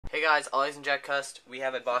Hey guys, Ollies and Jack Cust. We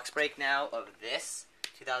have a box break now of this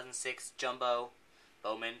 2006 Jumbo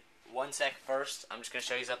Bowman. One sec first, I'm just going to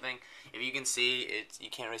show you something. If you can see, you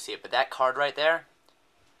can't really see it, but that card right there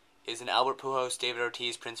is an Albert Pujols, David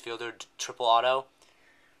Ortiz, Prince Fielder triple auto.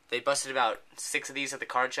 They busted about 6 of these at the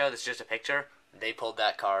card show. This is just a picture. They pulled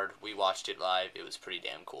that card. We watched it live. It was pretty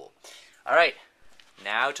damn cool. Alright,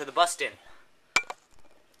 now to the bustin'.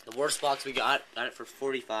 The worst box we got it for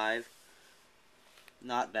 $45.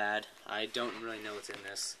 Not bad. I don't really know what's in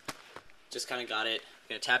this. Just kind of got it.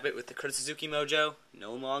 Gonna tap it with the Kurt Suzuki Mojo.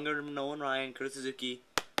 No longer Nolan Ryan, Kurt Suzuki.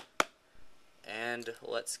 And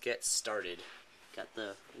let's get started. Got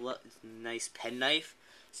the nice pen knife.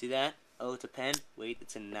 See that? Oh, it's a pen? Wait,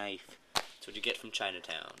 it's a knife. That's what you get from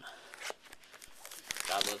Chinatown.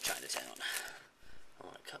 God love Chinatown. I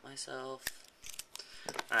want to cut myself.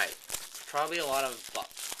 Alright. Probably a lot of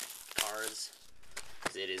cards,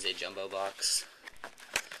 because it is a jumbo box.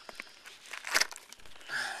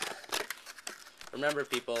 Remember,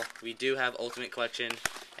 people, we do have Ultimate Collection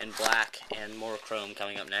and Black and more Chrome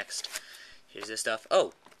coming up next. Here's this stuff.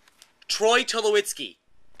 Oh! Troy Tulowitzki!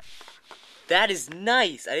 That is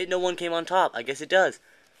nice! I didn't know one came on top. I guess it does.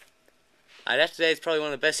 I'd have to say it's probably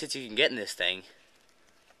one of the best hits you can get in this thing.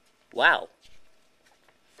 Wow.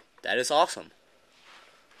 That is awesome.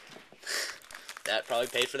 That probably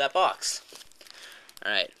paid for that box.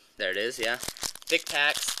 Alright, there it is, yeah. Thick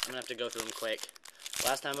packs. I'm going to have to go through them quick.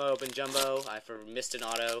 Last time I opened Jumbo, I missed an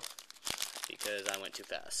auto because I went too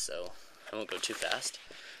fast, so I won't go too fast.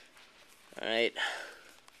 Alright.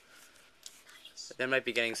 There might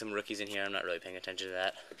be getting some rookies in here. I'm not really paying attention to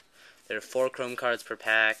that. There are 4 Chrome cards per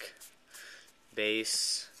pack.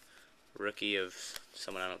 Base. Rookie of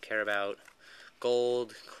someone I don't care about.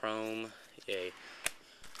 Gold. Chrome. Yay.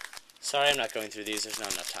 Sorry I'm not going through these. There's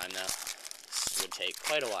not enough time now. This would take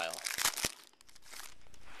quite a while.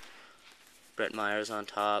 Brett Myers on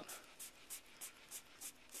top.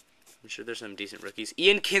 I'm sure there's some decent rookies.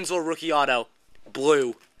 Ian Kinsler rookie auto.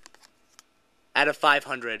 Blue. Out of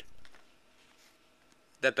 500.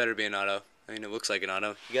 That better be an auto. I mean, it looks like an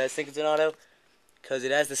auto. You guys think it's an auto? Because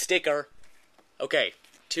it has the sticker. Okay.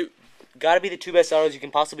 Gotta be the 2 best autos you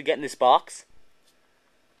can possibly get in this box.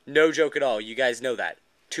 No joke at all. You guys know that.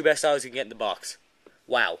 2 best autos you can get in the box.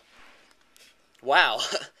 Wow. Wow.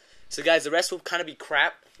 So guys, the rest will kind of be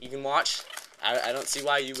crap. You can watch. I don't see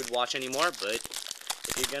why you would watch anymore, but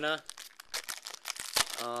if you're gonna,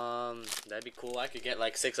 that'd be cool. I could get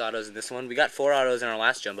like 6 autos in this one. We got 4 autos in our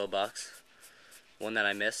last jumbo box. One that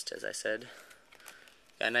I missed, as I said.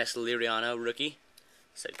 Got a nice Liriano rookie.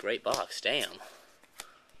 It's a great box. Damn.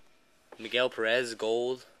 Miguel Perez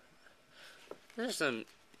gold. There's some.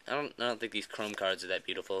 I don't think these Chrome cards are that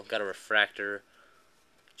beautiful. Got a refractor.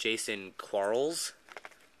 Jason Quarles.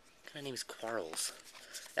 What kind of name is Quarles?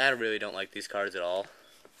 I really don't like these cards at all.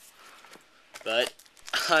 But,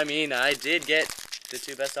 I mean, I did get the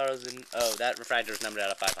 2 best autos in... Oh, that refractor is numbered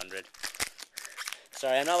out of 500.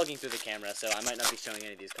 Sorry, I'm not looking through the camera, so I might not be showing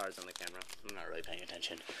any of these cards on the camera. I'm not really paying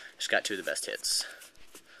attention. Just got 2 of the best hits.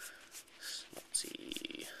 Let's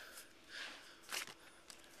see...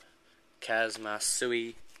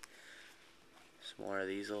 Kazmasui. Some more of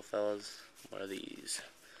these little fellas. More of these.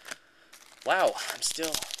 Wow, I'm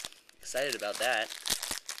still excited about that.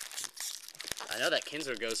 I know that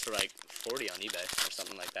Kinsler goes for like 40 on eBay or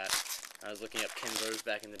something like that. I was looking up Kinslers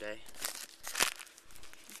back in the day.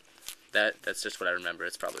 That's just what I remember.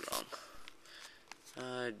 It's probably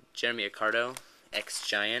wrong. Jeremy Accardo,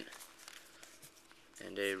 ex-Giant.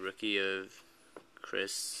 And a rookie of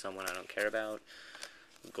Chris, someone I don't care about.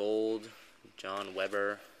 Gold, John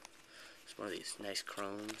Weber. Some more of these nice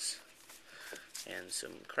chromes. And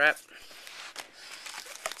some crap.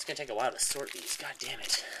 It's going to take a while to sort these. God damn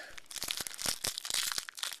it.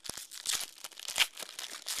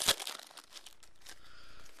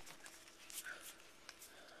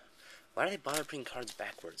 Why do they bother putting cards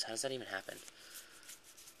backwards? How does that even happen?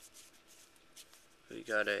 We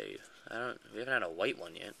got we haven't had a white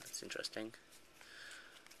one yet. That's interesting.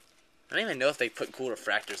 I don't even know if they put cool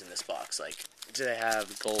refractors in this box. Like, do they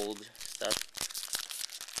have gold stuff?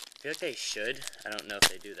 I feel like they should. I don't know if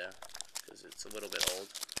they do, though, because it's a little bit old.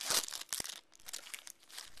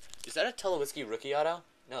 Is that a Tulowitzki rookie auto?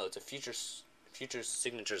 No, it's a Future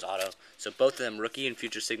Signatures auto. So both of them rookie and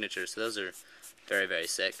Future Signatures. So those are very, very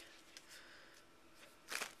sick.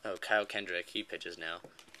 Oh, Kyle Kendrick, he pitches now.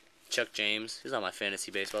 Chuck James, he's on my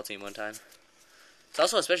fantasy baseball team one time. It's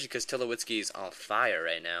also especially because Tulowitzki's on fire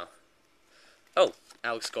right now. Oh,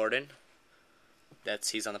 Alex Gordon.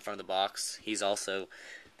 He's on the front of the box. He's also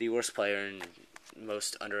the worst player and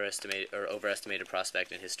most underestimated or overestimated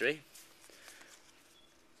prospect in history.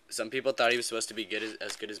 Some people thought he was supposed to be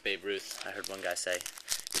as good as Babe Ruth. I heard one guy say,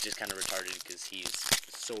 which is kind of retarded because he's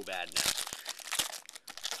so bad now.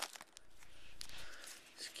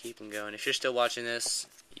 Just keep him going. If you're still watching this,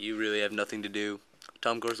 you really have nothing to do.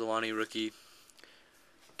 Tom Gorzolani, rookie.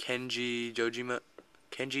 Kenji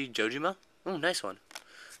Jojima? Oh, nice one.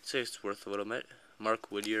 So it's worth a little bit.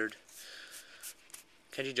 Mark Woodyard.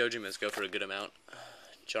 Kenji Jojimas go for a good amount.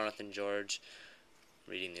 Jonathan George.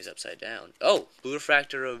 Reading these upside down. Oh, blue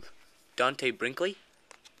refractor of Dante Brinkley.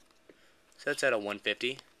 So that's at a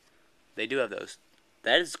 150. They do have those.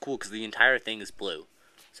 That is cool because the entire thing is blue.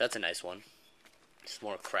 So that's a nice one. Just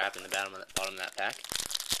more crap in the bottom of that pack.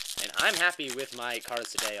 And I'm happy with my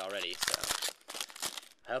cards today already. So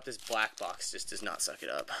I hope this black box just does not suck it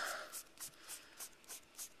up.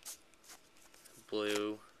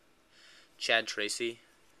 Blue. Chad Tracy.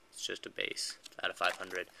 It's just a base out of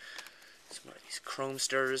 500. Some more of these Chrome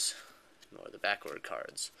Stirs. More of the backward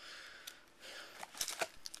cards.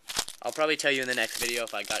 I'll probably tell you in the next video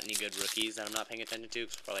if I got any good rookies that I'm not paying attention to,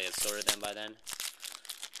 because I probably have sorted them by then.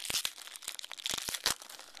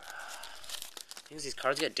 These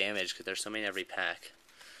cards get damaged because there's so many in every pack.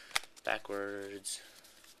 Backwards.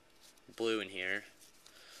 Blue in here.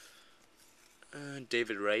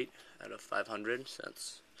 David Wright out of 500, so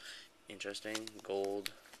that's interesting.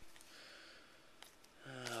 Gold.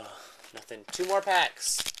 Nothing. 2 more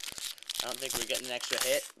packs. I don't think we're getting an extra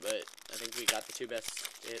hit, but I think we got the 2 best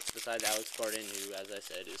hits besides Alex Gordon, who, as I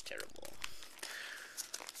said, is terrible.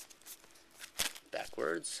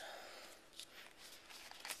 Backwards.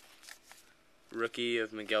 Rookie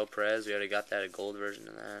of Miguel Perez. We already got that, a gold version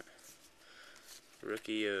of that.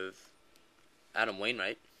 Rookie of Adam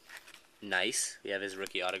Wainwright. Nice. We have his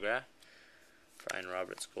rookie autograph. Brian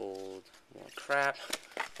Roberts gold. More crap.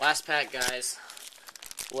 Last pack, guys.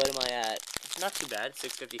 What am I at? Not too bad.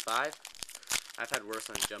 655. I've had worse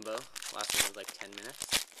on Jumbo. Last one was like 10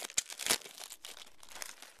 minutes.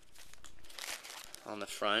 On the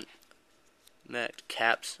front, Matt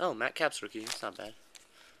Capps. Oh, Matt Capps rookie. That's not bad.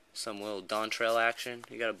 Some little Dontrell action.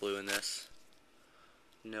 You got a blue in this.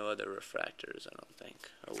 No other refractors, I don't think.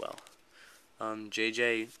 Oh well.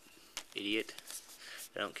 JJ, idiot.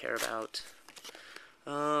 I don't care about.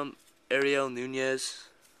 Ariel Nunez,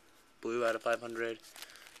 blue out of 500.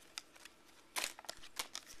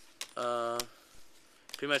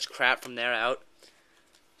 Pretty much crap from there out.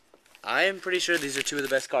 I am pretty sure these are 2 of the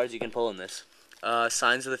best cards you can pull in this.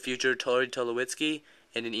 Signs of the Future, Tori Tulowitzki,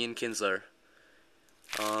 and an Ian Kinsler.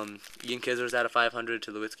 Ian Kinsler's out of 500,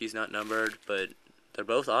 Tulowitzki's not numbered, but they're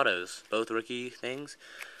both autos, both rookie things.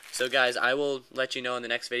 So guys, I will let you know in the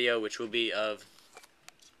next video, which will be of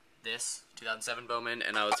this 2007 Bowman,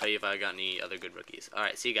 and I will tell you if I got any other good rookies.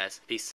 Alright, see you guys. Peace.